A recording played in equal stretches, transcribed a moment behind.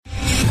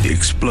the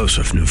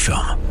explosive new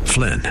film,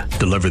 Flynn,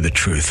 Deliver the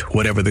Truth,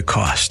 Whatever the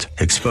Cost,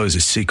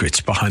 exposes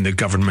secrets behind the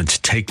government's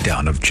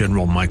takedown of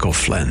General Michael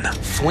Flynn.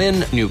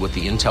 Flynn knew what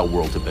the intel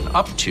world had been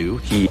up to.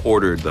 He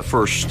ordered the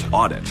first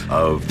audit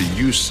of the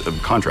use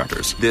of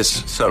contractors.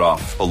 This set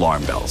off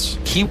alarm bells.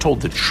 He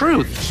told the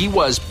truth. He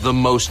was the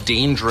most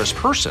dangerous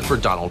person for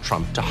Donald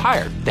Trump to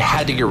hire. They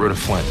had to get rid of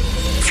Flynn.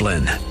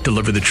 Flynn,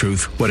 Deliver the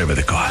Truth, Whatever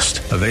the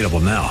Cost. Available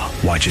now.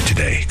 Watch it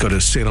today. Go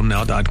to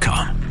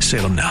salemnow.com.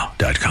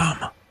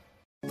 salemnow.com.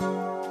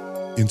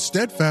 In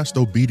steadfast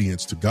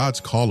obedience to God's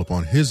call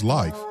upon his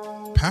life,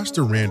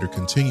 Pastor Rander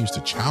continues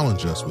to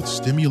challenge us with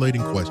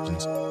stimulating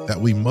questions that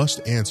we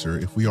must answer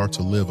if we are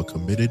to live a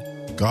committed,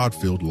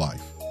 God-filled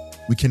life.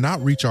 We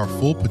cannot reach our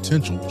full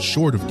potential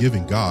short of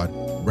giving God,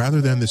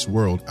 rather than this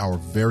world, our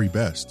very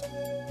best.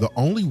 The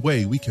only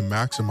way we can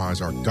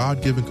maximize our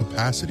God-given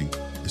capacity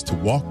is to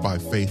walk by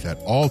faith at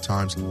all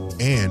times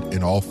and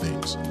in all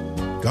things.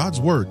 God's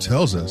word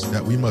tells us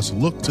that we must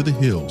look to the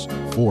hills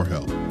for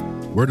help.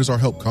 Where does our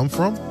help come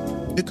from?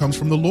 It comes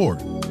from the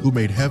Lord, who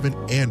made heaven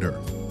and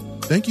earth.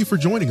 Thank you for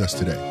joining us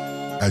today.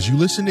 As you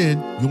listen in,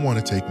 you'll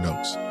want to take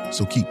notes,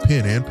 so keep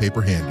pen and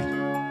paper handy.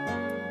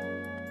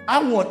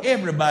 I want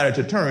everybody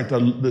to turn to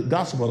the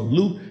Gospel of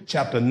Luke,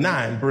 chapter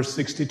 9, verse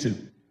 62.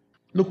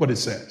 Look what it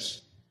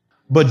says.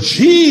 But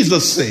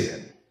Jesus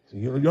said,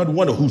 you have to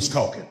wonder who's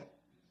talking.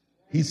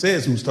 He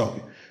says who's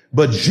talking.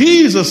 But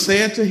Jesus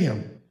said to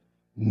him,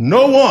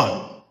 no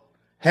one,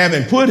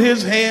 having put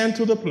his hand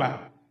to the plow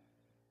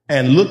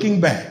and looking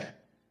back,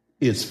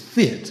 is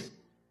fit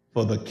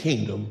for the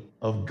kingdom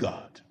of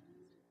God.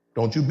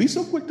 Don't you be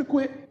so quick to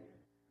quit.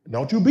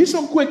 Don't you be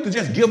so quick to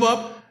just give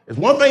up. It's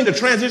one thing to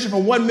transition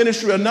from one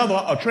ministry to another,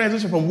 or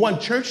transition from one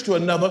church to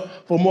another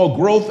for more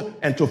growth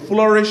and to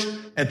flourish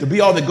and to be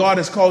all that God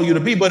has called you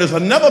to be. But it's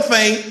another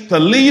thing to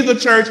leave the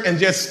church and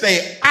just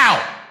stay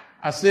out.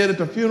 I said at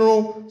the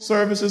funeral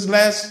services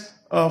last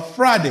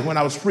Friday when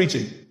I was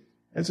preaching,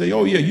 and say,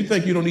 oh yeah, you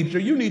think you don't need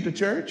church? You need the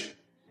church.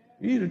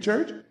 You need the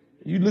church.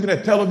 You looking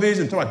at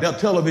television, talking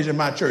about television,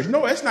 my church.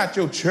 No, that's not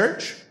your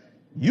church.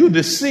 You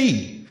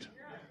deceived.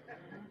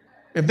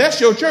 If that's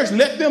your church,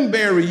 let them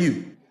bury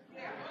you.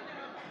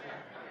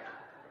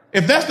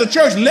 If that's the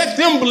church, let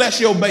them bless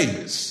your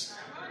babies.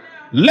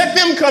 Let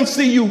them come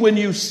see you when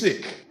you're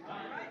sick.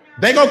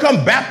 They gonna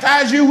come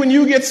baptize you when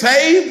you get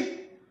saved.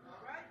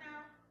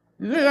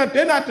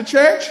 They're not the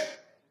church.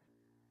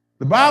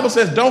 The Bible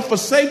says, don't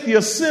forsake the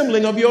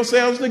assembling of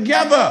yourselves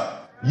together.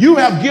 You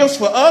have gifts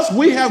for us.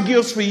 We have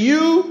gifts for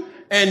you.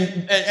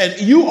 And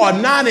you are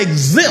not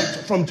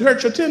exempt from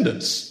church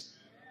attendance.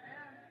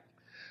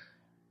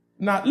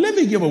 Now, let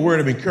me give a word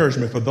of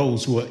encouragement for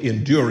those who are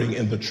enduring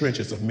in the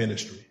trenches of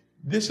ministry.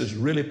 This is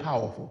really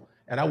powerful,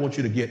 and I want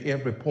you to get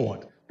every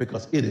point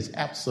because it is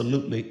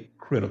absolutely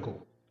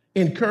critical.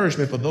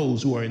 Encouragement for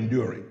those who are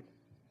enduring.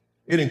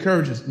 It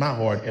encourages my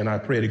heart, and I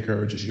pray it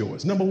encourages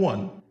yours. Number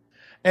one,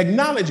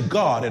 acknowledge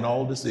God in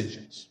all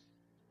decisions.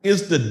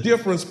 Is the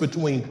difference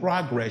between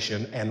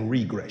progression and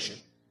regression.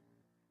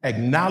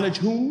 Acknowledge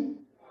whom?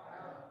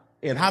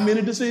 In how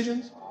many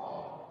decisions?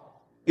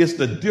 It's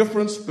the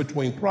difference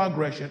between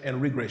progression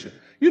and regression.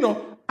 You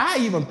know, I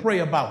even pray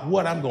about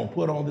what I'm going to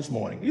put on this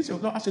morning.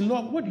 I said,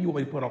 Lord, what do you want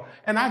me to put on?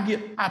 And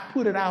I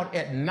put it out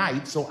at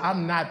night, so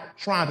I'm not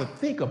trying to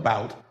think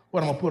about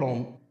what I'm going to put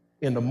on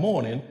in the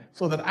morning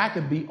so that I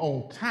can be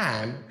on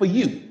time for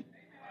you.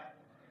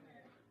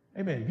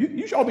 Amen.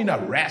 You sure be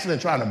not wrestling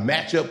trying to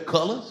match up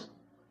colors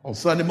on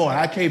Sunday morning.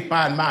 I can't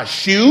find my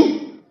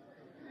shoe.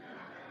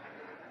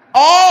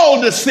 All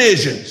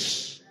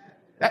decisions.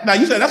 Now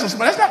you say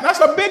that's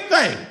a big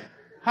thing.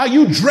 How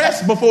you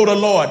dress before the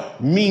Lord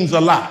means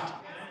a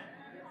lot.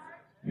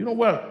 You know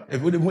what?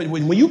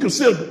 When you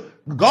consider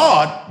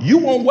God, you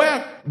won't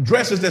wear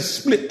dresses that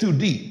split too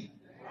deep.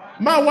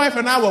 My wife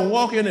and I were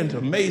walking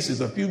into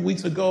Macy's a few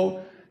weeks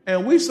ago,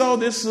 and we saw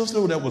this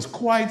sister that was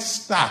quite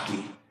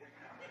stocky.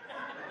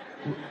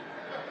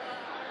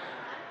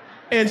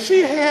 And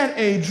she had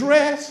a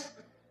dress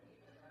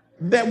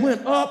that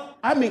went up.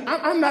 I mean,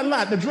 I'm not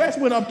lying. The dress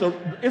went up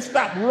it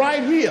stopped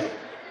right here.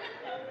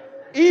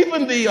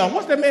 Even the,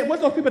 what's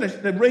those people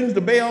that rings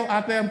the bell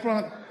out there in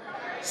front?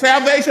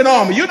 Salvation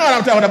Army. You know what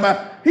I'm talking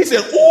about. He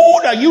said,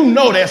 ooh, now you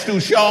know that's too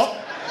short.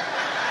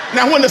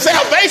 Now when the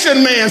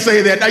Salvation man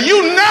say that, now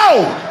you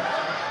know.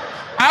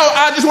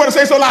 I just want to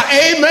say so loud,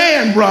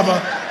 amen,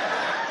 brother.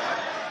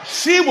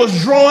 She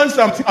was drawing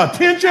some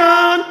attention,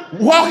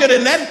 walking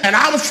in that, and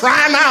I was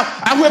trying out.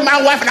 I with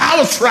my wife, and I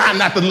was trying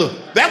not to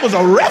look. That was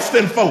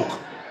arresting folk.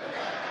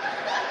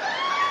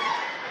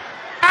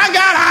 I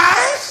got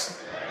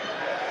eyes.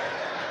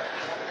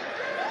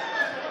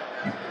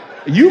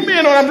 You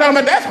men know what I'm talking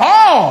about? That's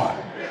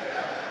hard.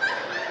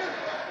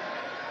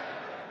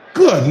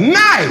 Good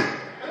night.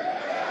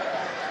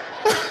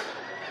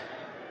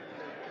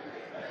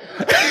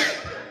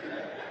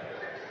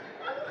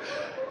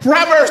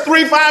 Proverbs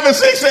 3, 5, and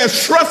 6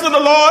 says, trust in the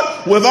Lord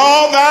with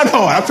all thine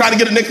heart. I'm trying to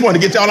get the next one to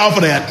get y'all off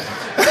of that.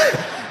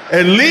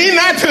 And lean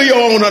not to your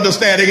own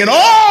understanding. In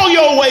all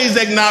your ways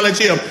acknowledge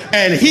him,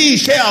 and he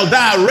shall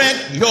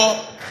direct your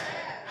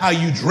how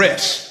you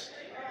dress,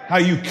 how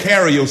you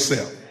carry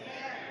yourself.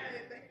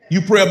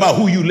 You pray about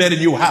who you let in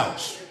your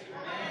house.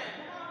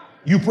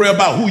 You pray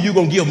about who you're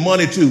going to give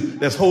money to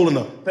that's holding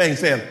a thing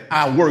saying,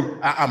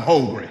 I'm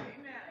hungry.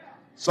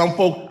 Some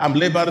folk, I'm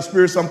led by the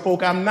Spirit. Some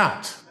folk, I'm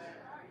not.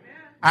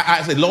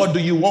 I say, Lord, do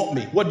you want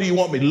me? What do you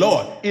want me?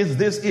 Lord, is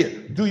this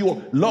it? Do you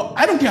want, Lord,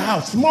 I don't care how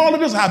small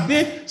it is, how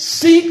big,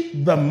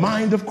 seek the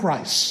mind of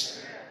Christ.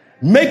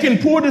 Making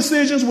poor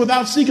decisions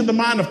without seeking the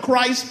mind of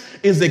Christ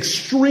is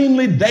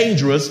extremely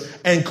dangerous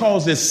and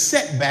causes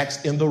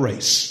setbacks in the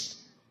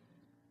race.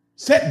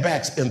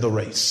 Setbacks in the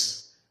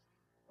race.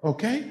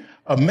 Okay?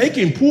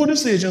 Making poor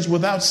decisions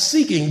without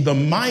seeking the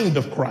mind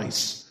of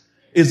Christ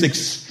is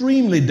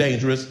extremely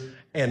dangerous,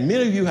 and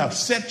many of you have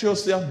set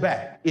yourself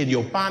back in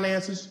your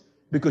finances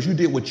because you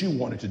did what you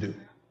wanted to do.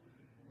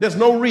 There's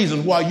no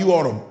reason why you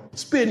ought to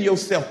spend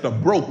yourself to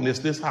brokenness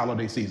this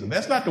holiday season.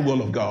 That's not the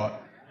will of God.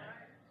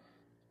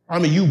 I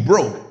mean, you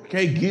broke.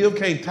 Can't give,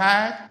 can't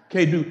tithe,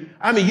 can't do.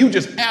 I mean, you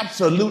just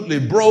absolutely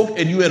broke,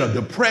 and you're in a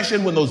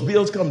depression when those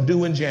bills come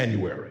due in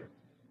January.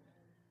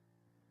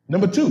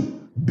 Number two,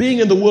 being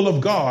in the will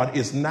of God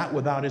is not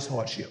without its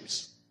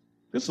hardships.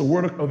 This is a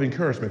word of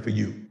encouragement for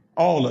you,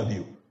 all of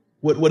you,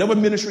 whatever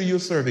ministry you're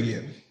serving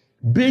in.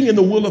 Being in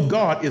the will of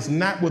God is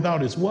not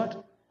without its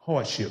what?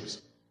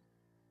 Hardships.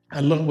 I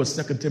love what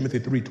 2 Timothy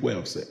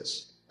 3:12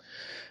 says.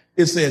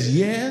 It says,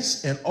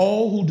 yes, and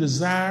all who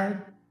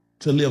desire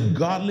to live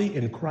godly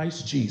in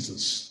Christ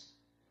Jesus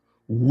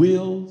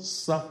will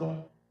suffer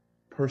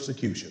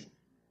persecution.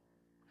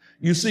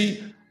 You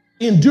see,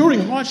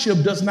 enduring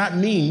hardship does not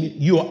mean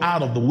you're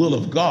out of the will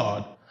of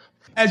God.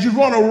 As you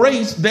run a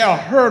race, there are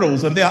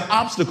hurdles and there are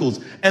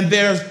obstacles and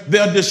there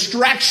are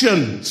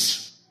distractions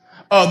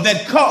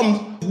that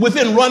come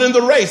within running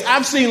the race.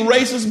 I've seen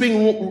races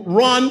being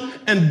run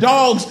and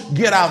dogs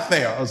get out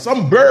there, or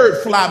some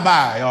bird fly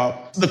by,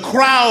 or the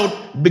crowd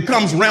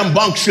becomes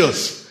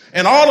rambunctious,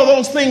 and all of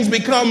those things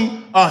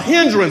become a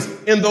hindrance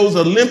in those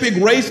Olympic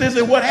races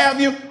and what have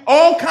you.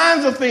 All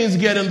kinds of things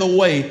get in the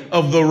way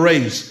of the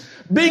race.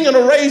 Being in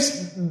a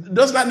race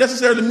does not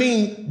necessarily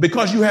mean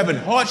because you're having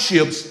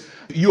hardships,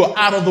 you're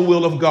out of the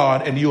will of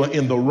God and you are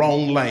in the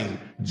wrong lane.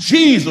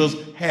 Jesus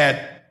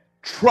had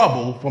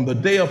trouble from the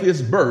day of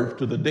his birth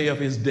to the day of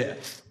his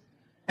death,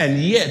 and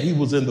yet he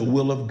was in the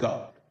will of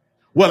God.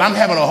 Well, I'm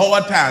having a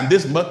hard time.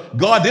 This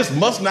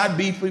must not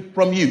be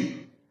from you.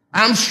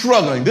 I'm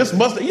struggling.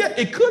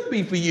 It could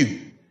be for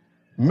you.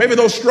 Maybe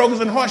those struggles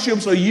and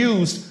hardships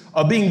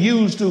are being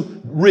used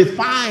to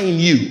refine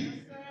you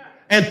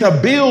and to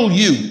build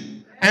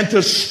you and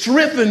to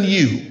strengthen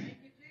you.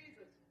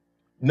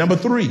 Number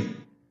 3,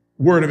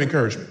 word of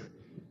encouragement.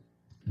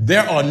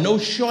 There are no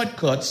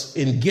shortcuts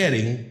in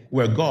getting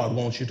where God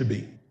wants you to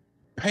be.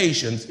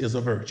 Patience is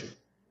a virtue.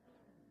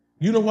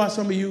 You know why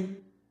some of you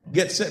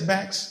get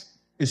setbacks?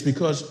 It's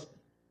because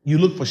you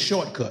look for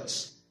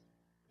shortcuts.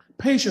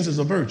 Patience is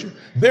a virtue.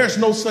 There's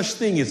no such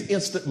thing as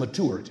instant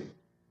maturity.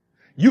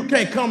 You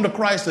can't come to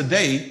Christ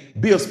today,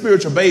 be a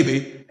spiritual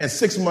baby, and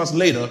 6 months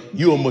later,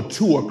 you're a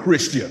mature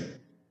Christian.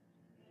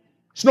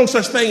 There's no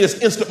such thing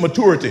as instant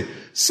maturity.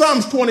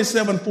 Psalms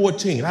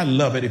 27:14. I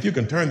love it. If you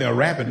can turn there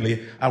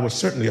rapidly, I would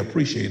certainly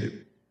appreciate it.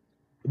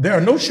 There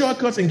are no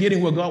shortcuts in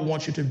getting where God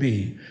wants you to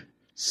be.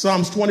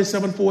 Psalms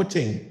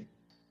 27:14.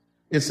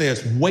 It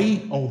says,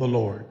 wait on the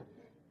Lord.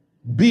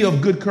 Be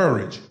of good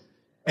courage,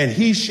 and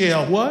he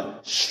shall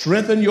what?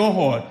 Strengthen your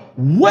heart.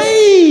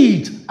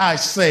 Wait, I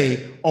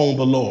say, on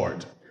the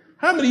Lord.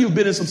 How many of you have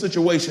been in some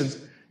situations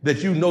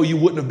that you know you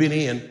wouldn't have been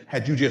in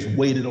had you just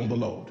waited on the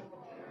Lord?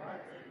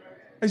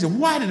 They said,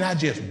 why didn't I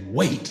just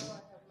wait?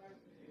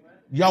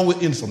 Y'all were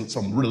in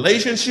some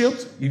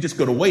relationships. You just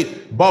could have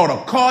waited. Bought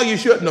a car you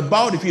shouldn't have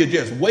bought if you had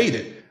just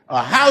waited.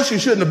 A house you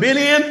shouldn't have been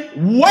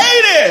in.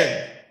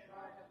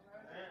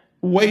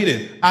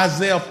 Waited.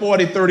 Isaiah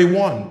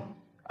 40:31.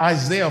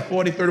 Isaiah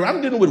 40:31.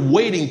 I'm dealing with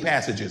waiting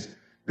passages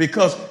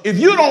because if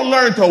you don't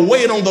learn to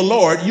wait on the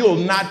Lord, you'll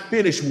not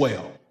finish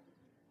well.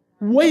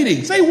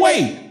 Waiting. Say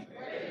wait.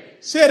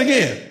 Say it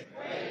again.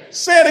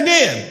 Say it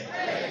again.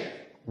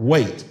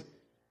 Wait.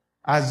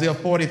 Isaiah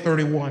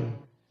 40:31.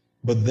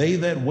 But they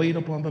that wait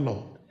upon the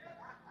Lord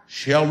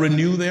shall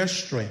renew their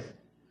strength.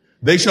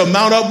 They shall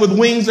mount up with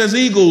wings as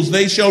eagles.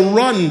 They shall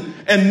run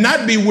and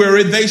not be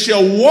weary. They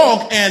shall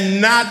walk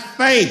and not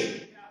faint.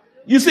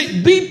 You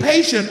see, be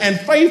patient and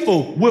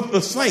faithful with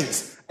the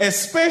saints,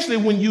 especially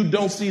when you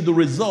don't see the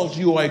results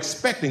you are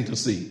expecting to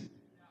see.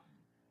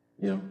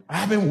 You know,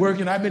 I've been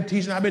working, I've been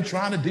teaching, I've been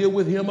trying to deal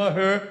with him or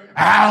her.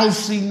 I don't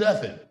see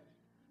nothing.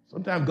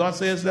 Sometimes God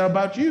says that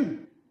about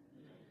you.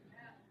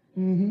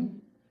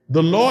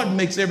 The Lord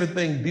makes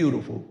everything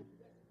beautiful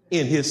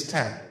in his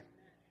time.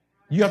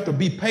 You have to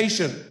be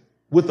patient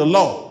with the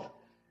Lord.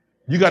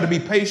 You got to be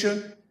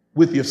patient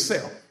with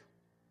yourself,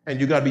 and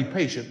you got to be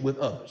patient with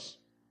others.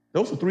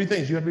 Those are 3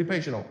 things you have to be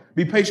patient on.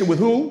 Be patient with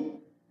who?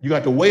 You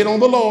got to wait on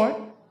the Lord.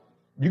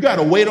 You got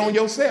to wait on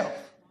yourself.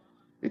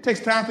 It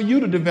takes time for you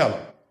to develop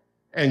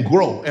and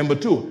grow and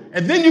mature.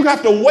 And then you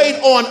have to wait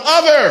on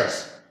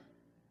others.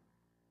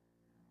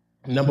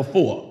 Number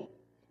 4,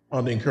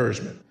 under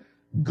encouragement.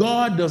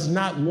 God does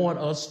not want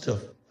us to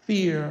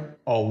fear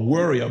or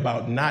worry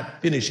about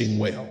not finishing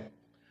well,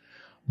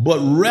 but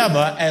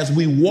rather as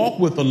we walk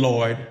with the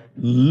Lord,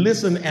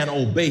 listen and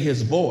obey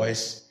his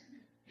voice,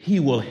 he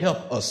will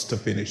help us to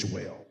finish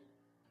well.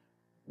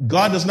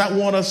 God does not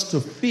want us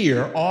to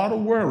fear or to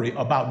worry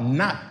about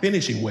not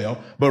finishing well,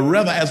 but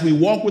rather as we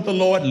walk with the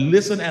Lord,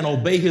 listen and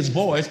obey his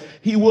voice,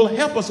 he will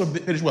help us to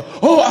finish well.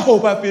 Oh, I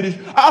hope I finish.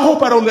 I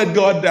hope I don't let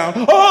God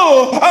down.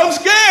 Oh, I'm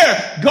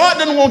scared. God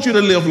doesn't want you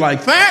to live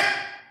like that.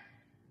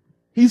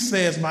 He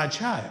says, my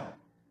child,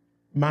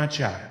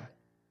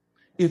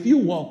 if you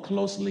walk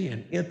closely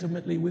and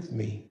intimately with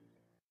me,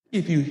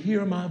 if you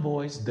hear my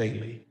voice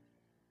daily,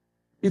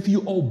 if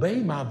you obey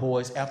my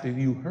voice after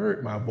you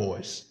heard my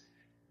voice,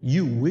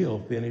 you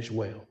will finish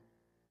well.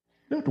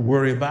 You don't have to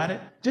worry about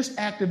it. Just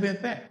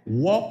activate that.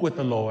 Walk with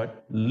the Lord,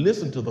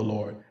 listen to the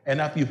Lord,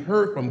 and after you've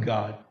heard from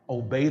God,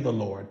 obey the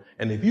Lord.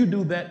 And if you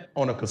do that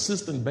on a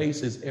consistent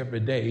basis every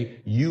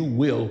day, you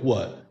will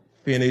what?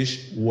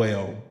 Finish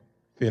well.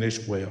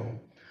 Finish well.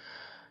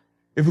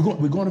 If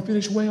we're going to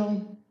finish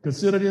well,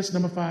 consider this,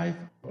 number 5,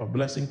 a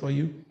blessing for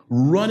you.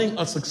 Running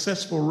a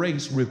successful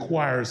race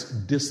requires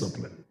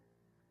discipline.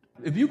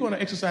 If you're going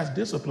to exercise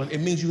discipline,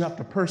 it means you have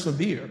to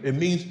persevere. It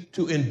means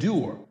to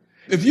endure.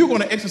 If you're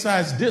going to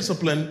exercise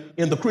discipline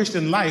in the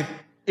Christian life,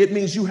 it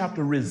means you have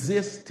to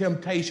resist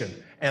temptation.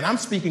 And I'm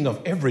speaking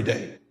of every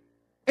day.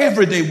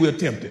 Every day we're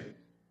tempted.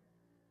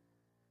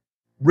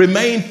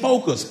 Remain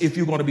focused if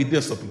you're going to be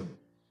disciplined.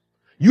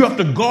 You have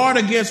to guard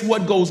against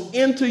what goes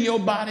into your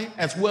body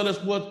as well as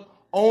what's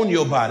on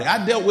your body.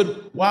 I dealt with a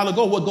while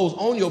ago what goes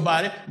on your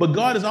body, but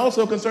God is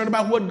also concerned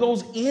about what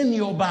goes in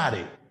your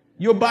body.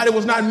 Your body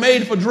was not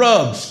made for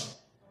drugs.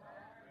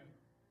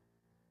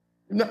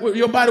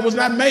 Your body was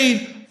not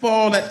made for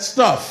all that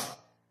stuff.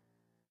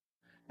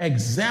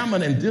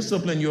 Examine and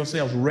discipline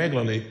yourselves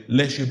regularly,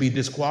 lest you be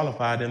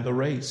disqualified in the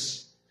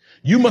race.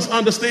 You must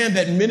understand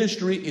that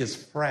ministry is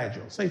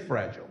fragile. Say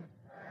fragile.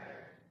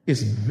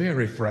 It's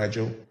very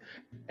fragile.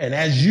 And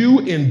as you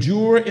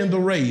endure in the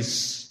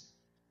race,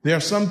 there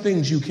are some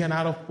things you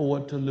cannot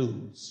afford to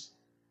lose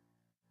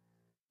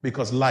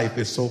because life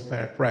is so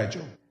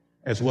fragile,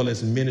 as well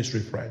as ministry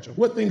fragile.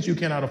 What things you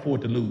cannot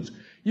afford to lose?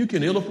 You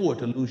can ill afford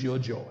to lose your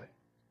joy.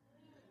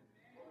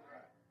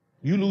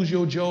 You lose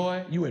your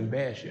joy, you in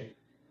bad shape.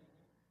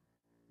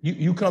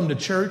 You come to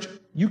church,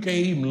 you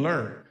can't even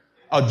learn.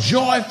 A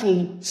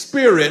joyful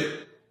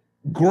spirit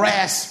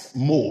grasps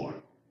more.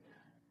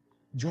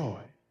 Joy.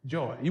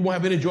 You won't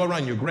have any joy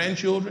around your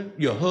grandchildren,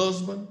 your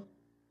husband,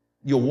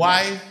 your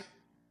wife,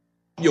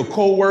 your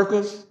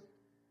co-workers.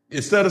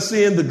 Instead of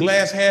seeing the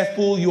glass half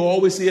full, you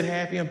always see it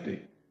half empty.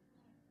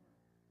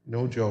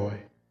 No joy.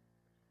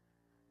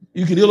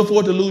 You can ill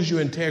afford to lose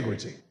your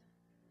integrity.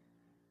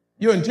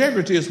 Your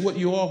integrity is what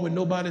you are when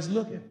nobody's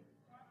looking.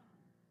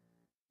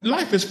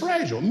 Life is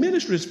fragile.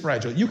 Ministry is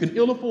fragile. You can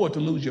ill afford to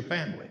lose your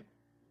family.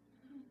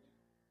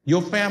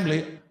 Your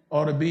family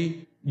ought to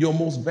be your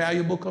most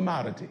valuable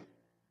commodity.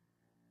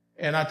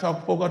 And I talk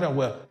to folk all the time,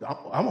 well,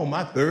 I'm on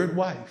my 3rd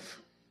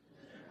wife.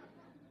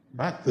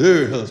 My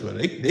 3rd husband.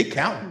 They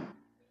counting.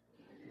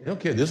 They don't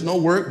care. There's no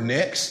work.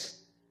 Next.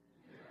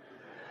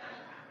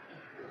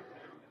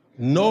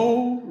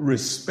 No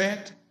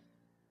respect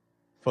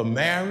for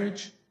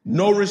marriage.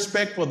 No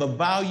respect for the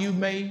vow you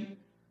made.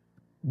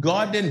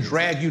 God didn't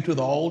drag you to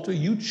the altar.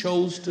 You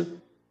chose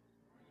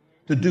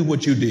to do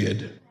what you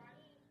did.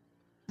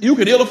 You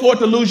could ill afford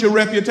to lose your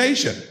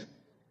reputation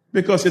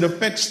because it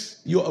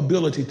affects your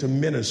ability to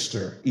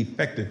minister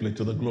effectively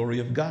to the glory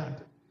of God.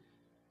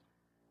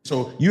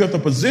 So you have to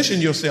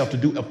position yourself to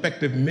do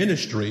effective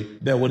ministry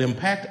that would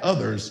impact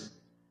others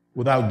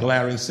without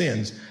glaring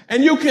sins.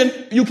 And you can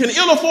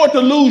ill afford to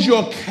lose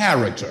your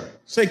character.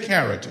 Say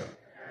character.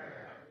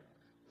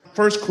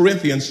 1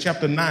 Corinthians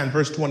chapter 9,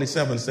 verse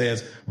 27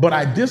 says, but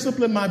I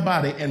discipline my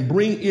body and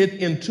bring it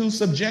into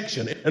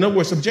subjection. In other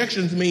words,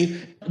 subjection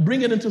means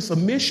bring it into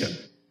submission.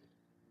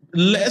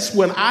 Lest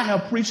when I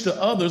have preached to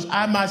others,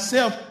 I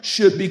myself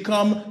should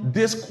become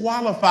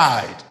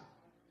disqualified.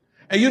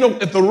 And you know,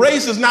 if the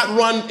race is not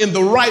run in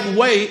the right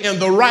way, in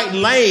the right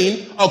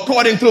lane,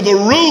 according to the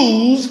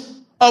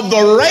rules of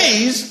the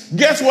race,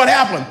 guess what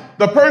happened?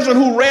 The person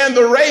who ran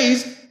the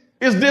race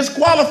is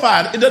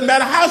disqualified. It doesn't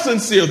matter how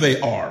sincere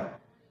they are.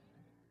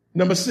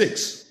 Number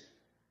 6,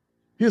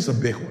 here's a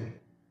big one.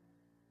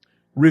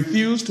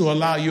 Refuse to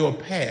allow your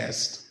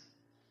past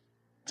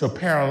to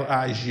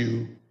paralyze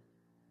you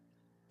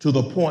to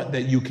the point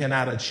that you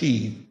cannot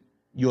achieve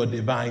your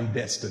divine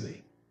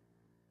destiny.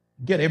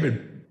 Get every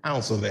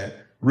ounce of that.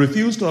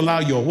 Refuse to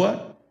allow your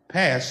what?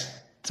 Past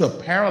to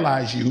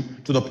paralyze you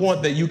to the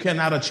point that you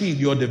cannot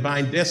achieve your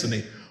divine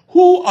destiny.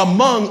 Who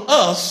among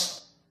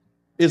us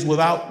is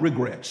without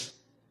regrets?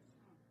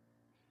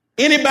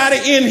 Anybody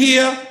in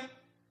here?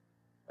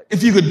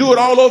 If you could do it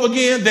all over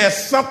again, there's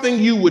something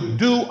you would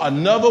do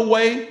another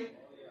way.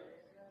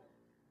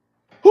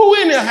 Who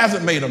in here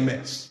hasn't made a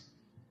mess?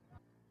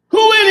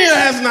 Who in here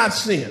has not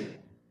sinned?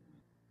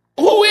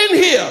 Who in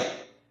here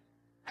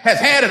has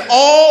had it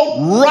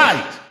all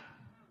right?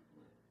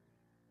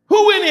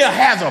 many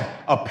has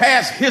a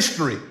past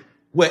history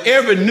where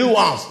every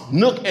nuance,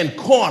 nook, and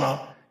corner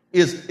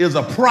is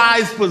a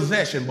prized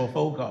possession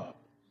before God?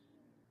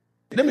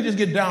 Let me just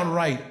get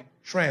downright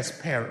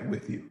transparent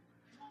with you.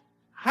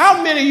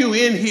 How many of you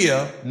in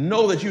here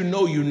know that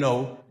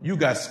you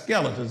got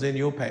skeletons in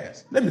your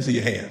past? Let me see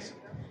your hands.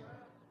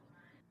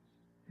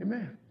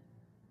 Amen.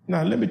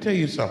 Now, let me tell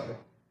you something.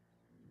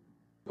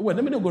 Wait,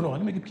 let me not go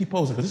on. Let me keep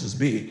posing because this is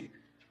big.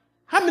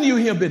 How many of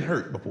you here have been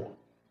hurt before?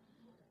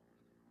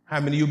 How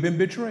many of you have been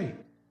betrayed?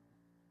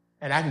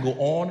 And I can go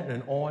on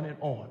and on and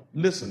on.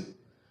 Listen,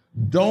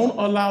 don't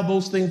allow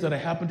those things that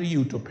have happened to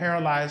you to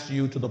paralyze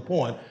you to the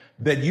point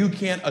that you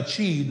can't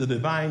achieve the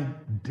divine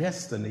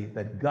destiny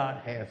that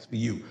God has for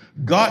you.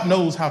 God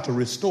knows how to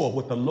restore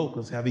what the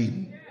locusts have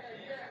eaten.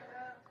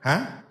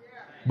 Huh?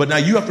 But now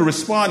you have to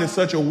respond in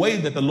such a way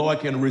that the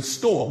Lord can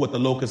restore what the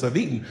locusts have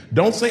eaten.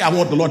 Don't say, I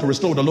want the Lord to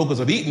restore what the locusts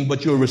have eaten,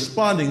 but you're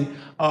responding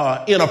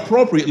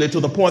inappropriately to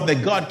the point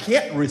that God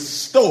can't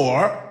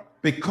restore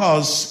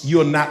because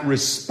you're not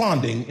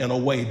responding in a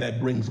way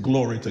that brings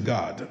glory to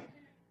God.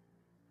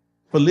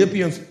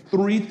 Philippians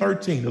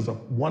 3:13 is a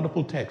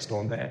wonderful text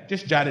on that.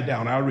 Just jot it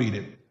down. I'll read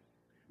it.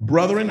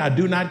 Brethren, I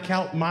do not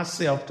count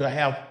myself to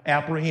have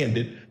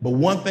apprehended, but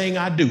one thing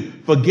I do,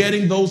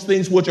 forgetting those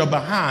things which are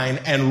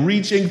behind and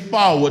reaching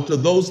forward to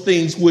those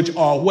things which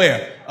are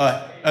where?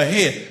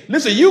 Ahead.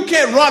 Listen, you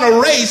can't run a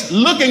race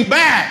looking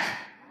back.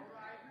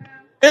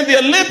 In the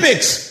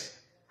Olympics,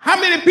 how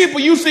many people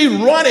you see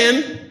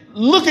running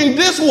looking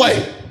this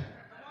way?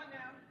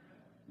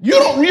 You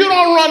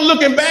don't run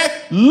looking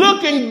back.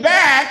 Looking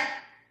back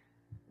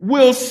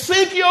will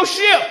sink your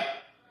ship.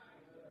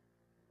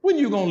 When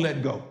you going to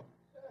let go?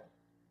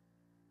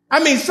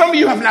 I mean, some of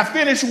you have not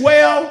finished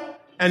well,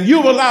 and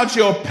you've allowed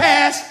your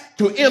past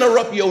to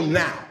interrupt your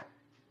now.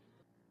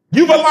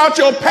 You've allowed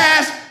your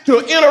past to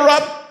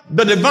interrupt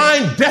the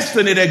divine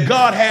destiny that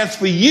God has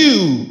for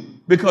you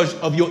because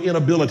of your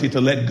inability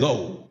to let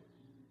go.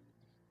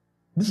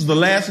 This is the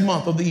last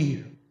month of the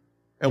year,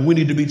 and we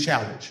need to be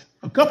challenged.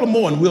 A couple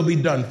more and we'll be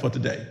done for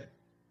today.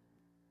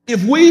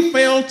 If we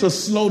fail to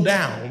slow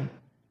down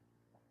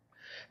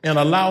and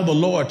allow the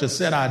Lord to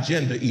set our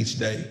agenda each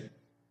day,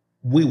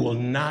 we will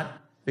not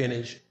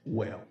finish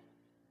well.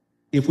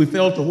 If we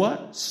fail to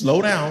what?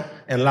 Slow down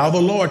and allow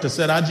the Lord to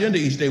set our agenda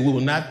each day, we will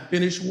not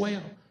finish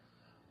well.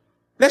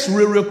 That's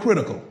real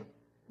critical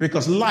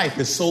because life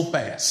is so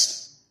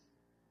fast.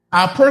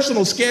 Our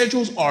personal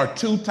schedules are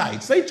too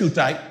tight. Say too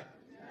tight.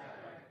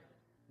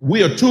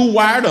 We are too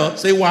wired up.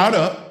 Say wired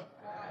up.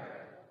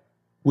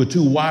 We're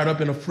too wired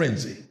up in a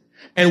frenzy.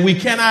 And we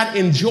cannot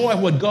enjoy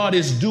what God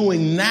is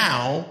doing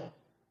now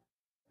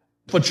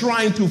for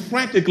trying to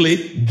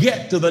frantically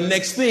get to the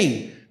next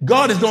thing.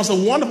 God is doing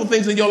some wonderful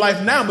things in your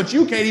life now, but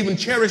you can't even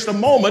cherish the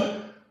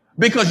moment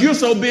because you're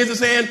so busy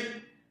saying,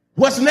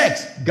 what's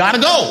next? Gotta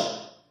go.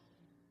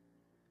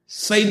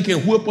 Satan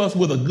can whip us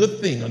with a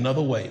good thing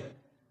another way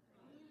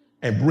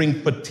and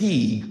bring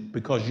fatigue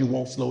because you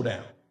won't slow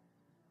down.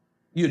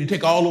 You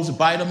take all those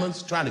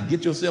vitamins trying to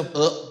get yourself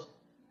up.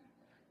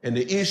 And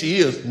the issue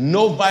is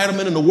no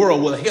vitamin in the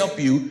world will help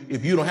you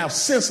if you don't have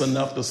sense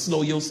enough to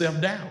slow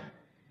yourself down.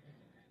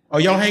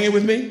 Are y'all hanging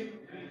with me?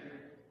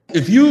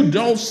 If you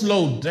don't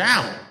slow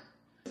down,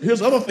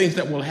 here's other things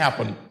that will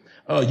happen.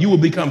 You will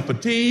become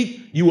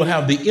fatigued. You will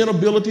have the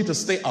inability to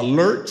stay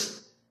alert.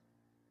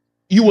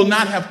 You will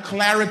not have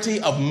clarity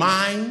of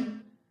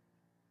mind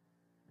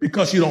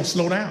because you don't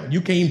slow down. You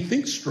can't even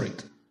think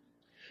straight.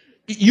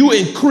 You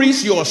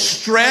increase your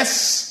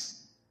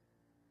stress,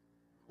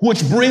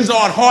 which brings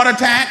on heart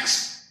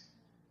attacks.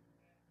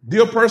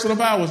 Dear person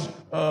of ours,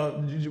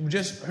 you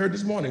just heard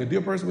this morning, a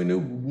dear person we knew,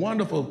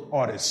 wonderful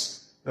artist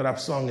that I've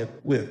sung it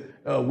with,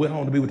 went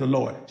home to be with the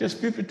Lord, just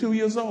 52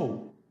 years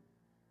old.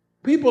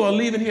 People are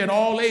leaving here at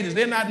all ages.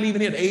 They're not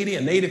leaving here at 80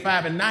 and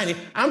 85 and 90.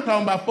 I'm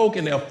talking about folk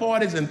in their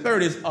 40s and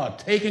 30s are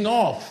taking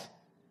off.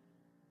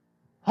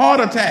 Heart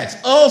attacks,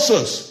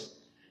 ulcers.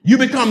 You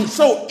become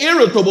so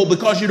irritable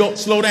because you don't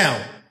slow down.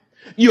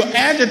 You're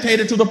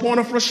agitated to the point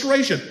of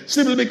frustration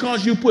simply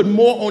because you put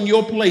more on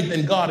your plate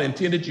than God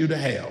intended you to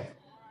have.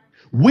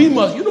 We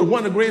must, one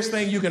of the greatest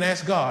things you can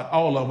ask God,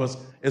 all of us,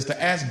 is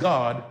to ask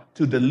God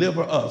to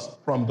deliver us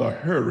from the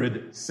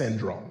hurried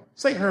syndrome.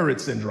 Say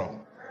hurried syndrome.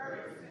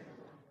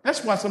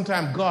 That's why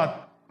sometimes God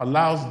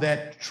allows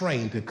that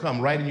train to come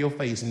right in your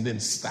face and then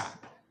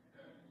stop.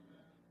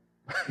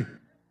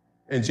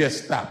 And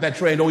just stop. That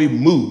train don't even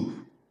move.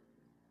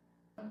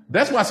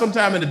 That's why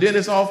sometimes in the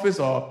dentist's office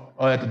or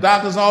at the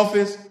doctor's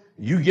office,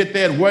 you get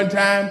there at one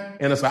time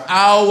and it's an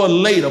hour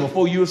later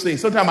before you're seen.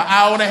 Sometimes an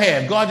hour and a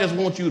half. God just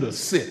wants you to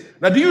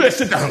sit. Now, do you just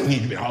sit down? I don't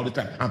need to be all the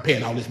time. I'm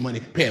paying all this money,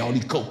 paying all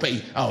these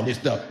co-pays, all this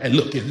stuff. And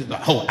look, it's the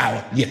whole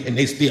hour yet, and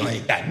they still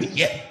ain't got me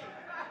yet.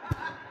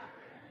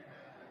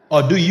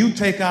 Or do you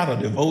take out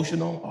a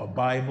devotional or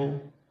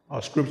Bible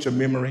or scripture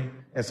memory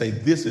and say,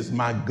 this is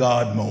my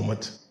God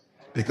moment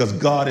because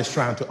God is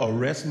trying to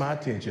arrest my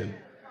attention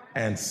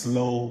and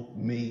slow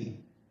me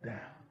down.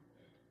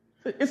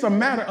 It's a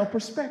matter of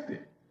perspective.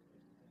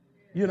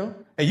 You know,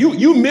 and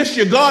you miss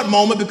your God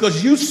moment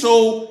because you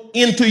so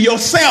into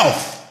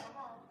yourself.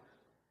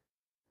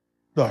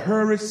 The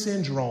hurry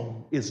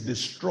syndrome is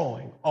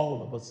destroying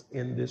all of us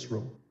in this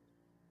room.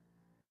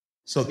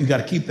 So you got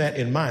to keep that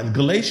in mind.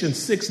 Galatians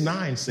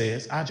 6:9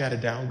 says, I jotted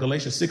it down.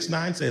 Galatians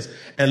 6:9 says,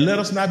 and let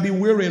us not be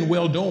weary in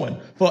well doing,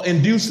 for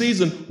in due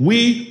season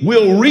we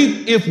will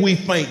reap if we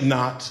faint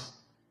not.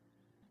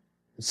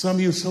 Some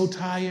of you are so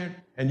tired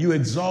and you're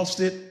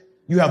exhausted.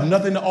 You have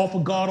nothing to offer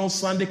God on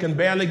Sunday, can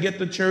barely get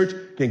to church,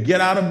 can get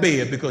out of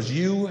bed because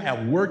you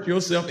have worked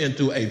yourself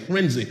into a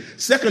frenzy.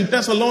 2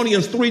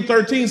 Thessalonians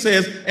 3:13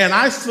 says, and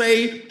I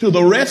say to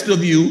the rest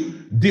of you,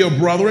 dear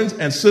brethren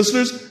and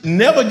sisters,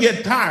 never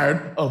get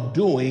tired of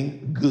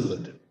doing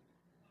good.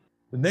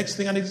 The next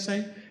thing I need to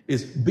say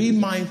is be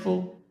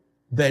mindful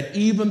that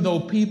even though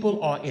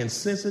people are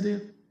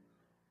insensitive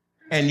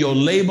and your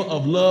labor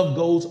of love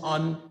goes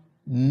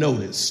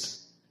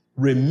unnoticed,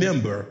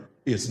 remember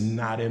it's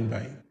not in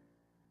vain.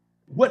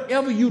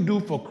 Whatever you do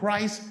for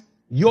Christ,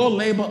 your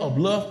labor of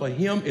love for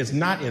him is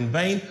not in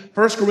vain.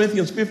 1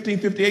 Corinthians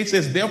 15:58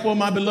 says, therefore,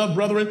 my beloved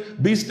brethren,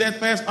 be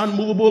steadfast,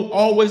 unmovable,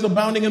 always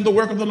abounding in the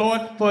work of the Lord,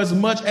 for as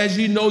much as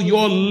ye know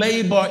your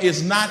labor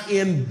is not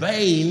in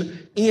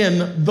vain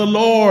in the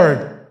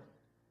Lord.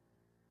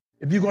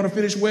 If you're going to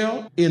finish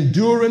well,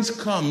 endurance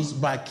comes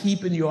by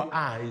keeping your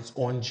eyes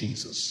on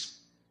Jesus.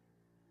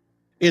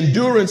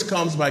 Endurance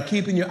comes by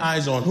keeping your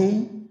eyes on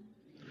whom?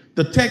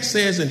 The text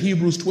says in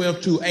Hebrews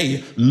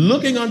 12:2a,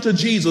 looking unto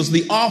Jesus,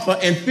 the author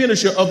and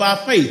finisher of our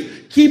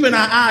faith. Keeping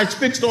our eyes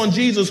fixed on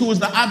Jesus, who is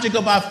the object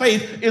of our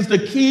faith, is the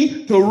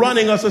key to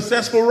running a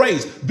successful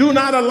race. Do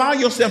not allow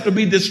yourself to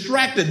be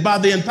distracted by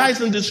the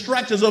enticing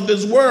distractions of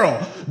this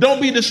world.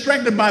 Don't be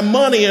distracted by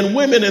money and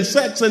women and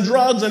sex and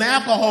drugs and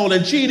alcohol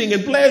and cheating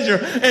and pleasure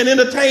and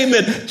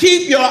entertainment.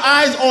 Keep your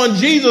eyes on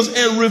Jesus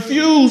and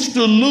refuse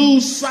to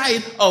lose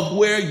sight of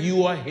where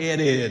you are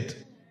headed.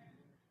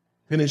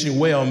 Finishing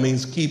well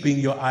means keeping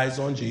your eyes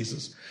on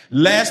Jesus.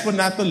 Last but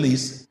not the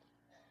least,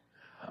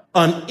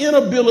 an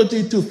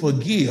inability to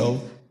forgive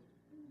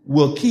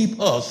will keep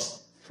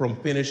us from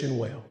finishing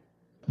well.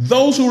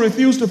 Those who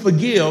refuse to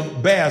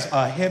forgive bears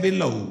a heavy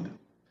load,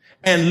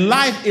 and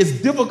life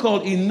is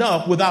difficult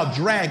enough without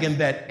dragging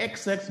that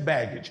excess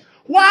baggage.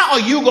 Why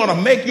are you going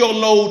to make your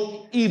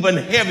load even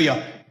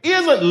heavier?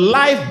 Isn't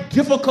life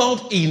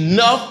difficult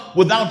enough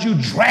without you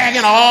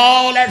dragging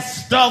all that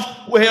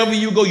stuff wherever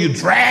you go? You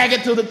drag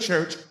it to the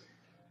church.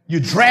 You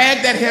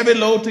drag that heavy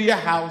load to your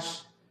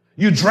house.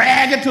 You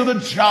drag it to the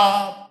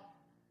job.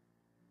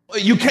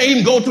 You can't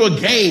even go to a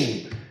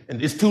game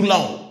and it's too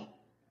long,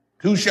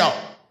 too short.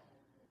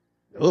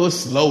 Oh, it's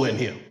slow in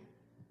here.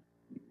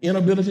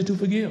 Inability to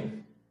forgive.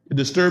 It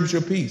disturbs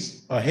your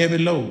peace. A heavy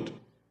load.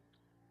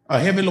 A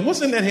heavy load.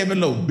 What's in that heavy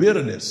load?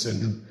 Bitterness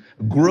and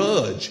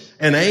grudge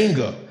and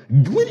anger.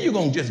 When are you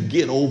going to just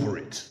get over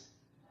it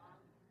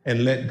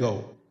and let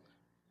go?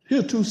 Here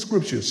are two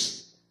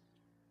scriptures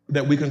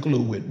that we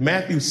conclude with.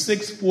 Matthew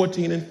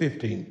 6:14 and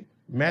 15.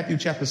 Matthew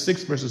chapter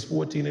 6, verses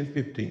 14 and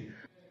 15.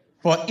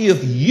 For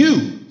if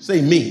you,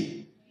 say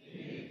me,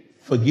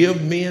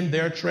 forgive men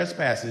their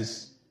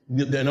trespasses,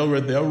 in other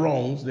words, their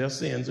wrongs, their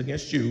sins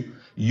against you,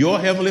 your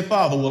heavenly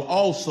Father will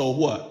also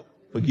what?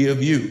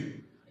 Forgive you.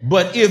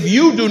 But if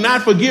you do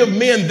not forgive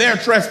men their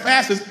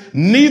trespasses,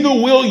 neither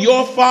will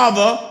your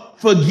Father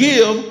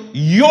forgive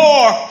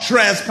your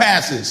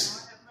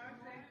trespasses.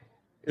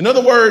 In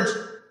other words,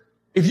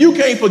 if you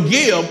can't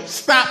forgive,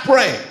 stop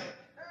praying.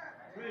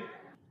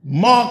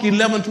 Mark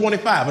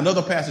 11:25,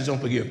 another passage on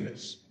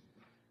forgiveness,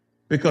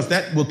 because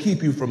that will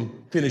keep you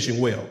from finishing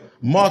well.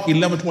 Mark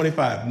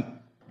 11:25,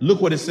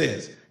 look what it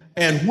says.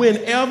 And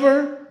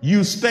whenever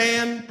you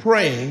stand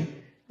praying,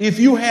 if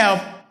you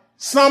have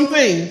some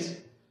things,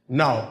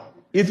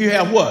 if you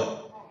have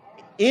what?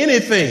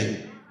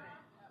 Anything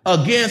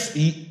against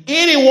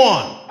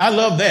anyone. I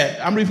love that.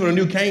 I'm reading from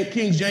the New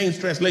King James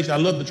translation. I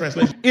love the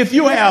translation. If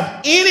you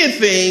have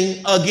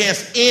anything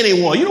against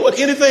anyone, you know what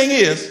anything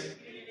is?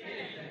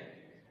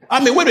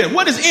 I mean, wait a minute.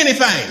 What is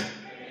anything?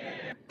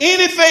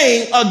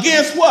 Anything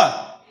against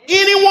what?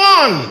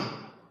 Anyone.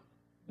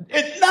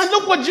 Now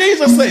look what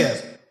Jesus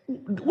says.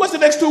 What's the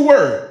next two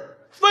words?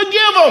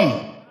 Forgive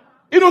them.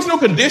 You know, there's no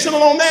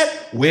conditional on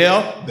that.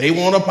 Well, they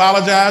won't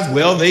apologize.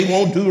 Well, they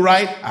won't do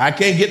right. I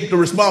can't get the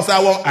response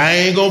I want. I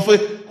ain't going to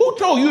forgive. Who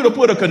told you to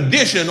put a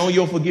condition on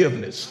your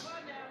forgiveness?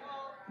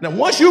 Now,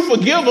 once you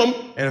forgive them,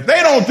 and if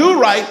they don't do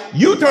right,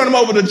 you turn them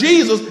over to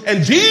Jesus,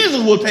 and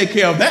Jesus will take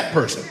care of that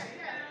person.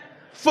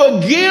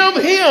 Forgive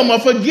him or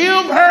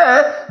forgive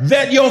her,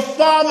 that your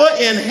Father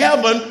in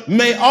heaven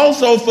may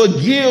also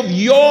forgive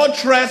your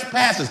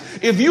trespasses.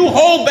 If you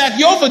hold back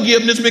your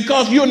forgiveness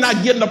because you're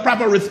not getting the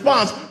proper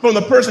response from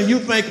the person you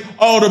think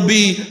ought to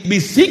be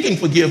seeking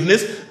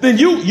forgiveness, then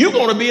you're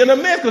going to be in a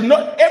mess,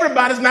 because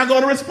everybody's not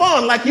going to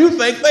respond like you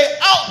think they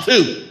ought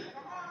to.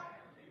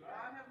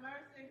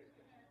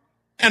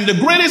 And the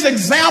greatest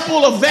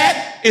example of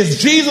that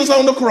is Jesus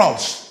on the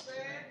cross.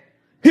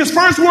 His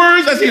first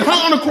words as he hung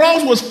on the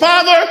cross was,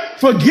 Father,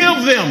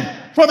 forgive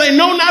them, for they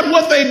know not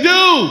what they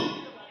do.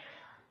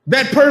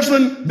 That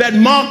person that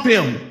mocked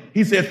him,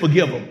 he said,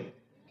 forgive him.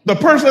 The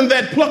person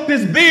that plucked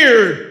his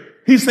beard,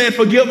 he said,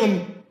 forgive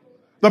him.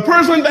 The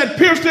person that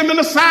pierced him in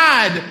the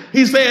side,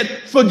 he said,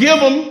 forgive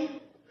him.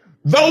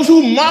 Those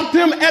who mocked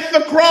him at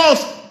the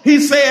cross, he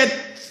said,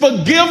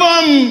 forgive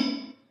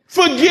them,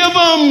 forgive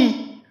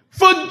them,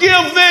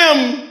 forgive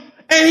them.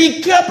 And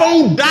he kept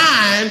on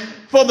dying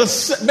for the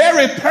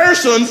very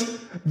persons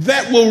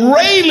that were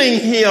railing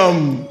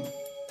him.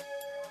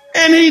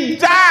 And he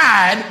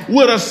died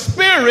with a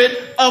spirit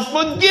of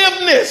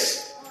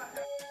forgiveness.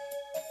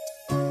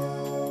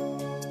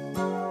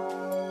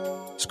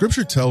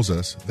 Scripture tells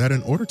us that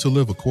in order to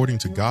live according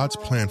to God's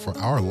plan for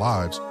our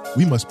lives,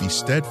 we must be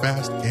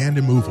steadfast and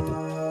immovable,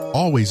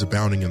 always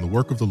abounding in the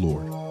work of the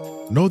Lord.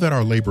 Know that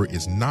our labor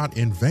is not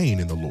in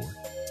vain in the Lord.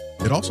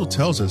 It also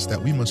tells us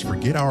that we must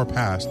forget our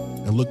past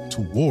and look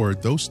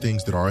toward those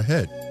things that are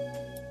ahead.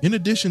 In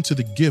addition to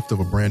the gift of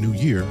a brand new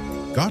year,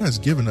 God has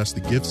given us the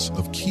gifts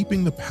of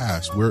keeping the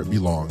past where it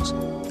belongs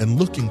and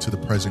looking to the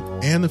present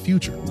and the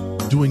future,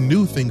 doing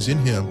new things in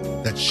Him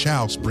that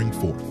shall spring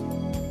forth.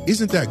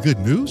 Isn't that good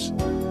news?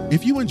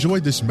 If you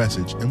enjoyed this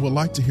message and would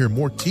like to hear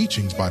more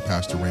teachings by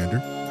Pastor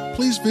Rander,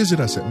 please visit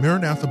us at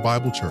Maranatha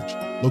Bible Church,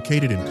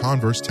 located in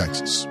Converse,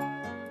 Texas.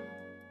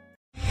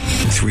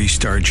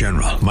 3-star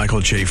General Michael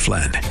J.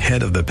 Flynn,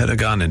 head of the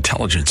Pentagon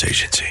Intelligence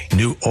Agency,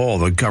 knew all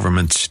the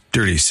government's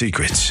dirty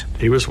secrets.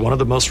 He was one of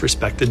the most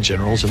respected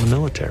generals in the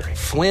military.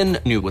 Flynn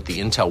knew what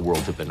the intel world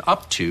had been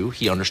up to.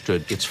 He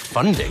understood its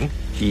funding.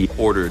 He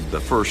ordered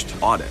the first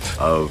audit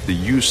of the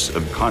use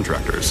of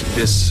contractors.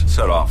 This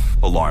set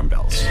off alarm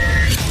bells.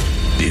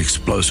 The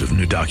explosive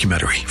new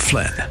documentary,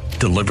 Flynn,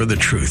 Deliver the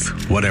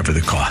Truth, Whatever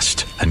the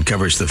Cost,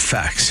 uncovers the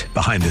facts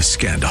behind this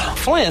scandal.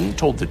 Flynn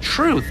told the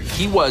truth.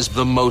 He was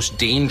the most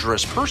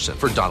dangerous person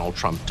for Donald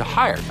Trump to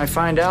hire. I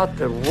find out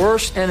the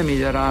worst enemy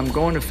that I'm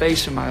going to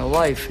face in my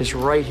life is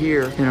right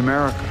here in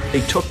America.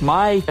 They took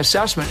my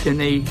assessment and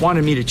they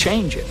wanted me to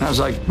change it. And I was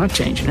like, I'm not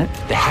changing it.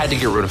 They had to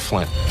get rid of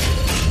Flynn.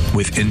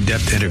 With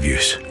in-depth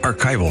interviews,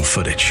 archival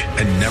footage,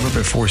 and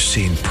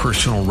never-before-seen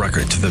personal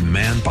records of the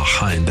man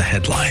behind the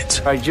headlines.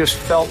 I just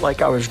felt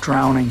like I was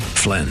drowning.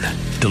 Flynn,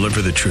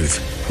 Deliver the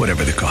Truth,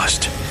 Whatever the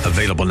Cost.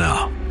 Available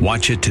now.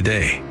 Watch it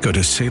today. Go to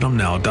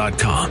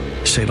salemnow.com.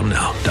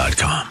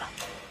 salemnow.com.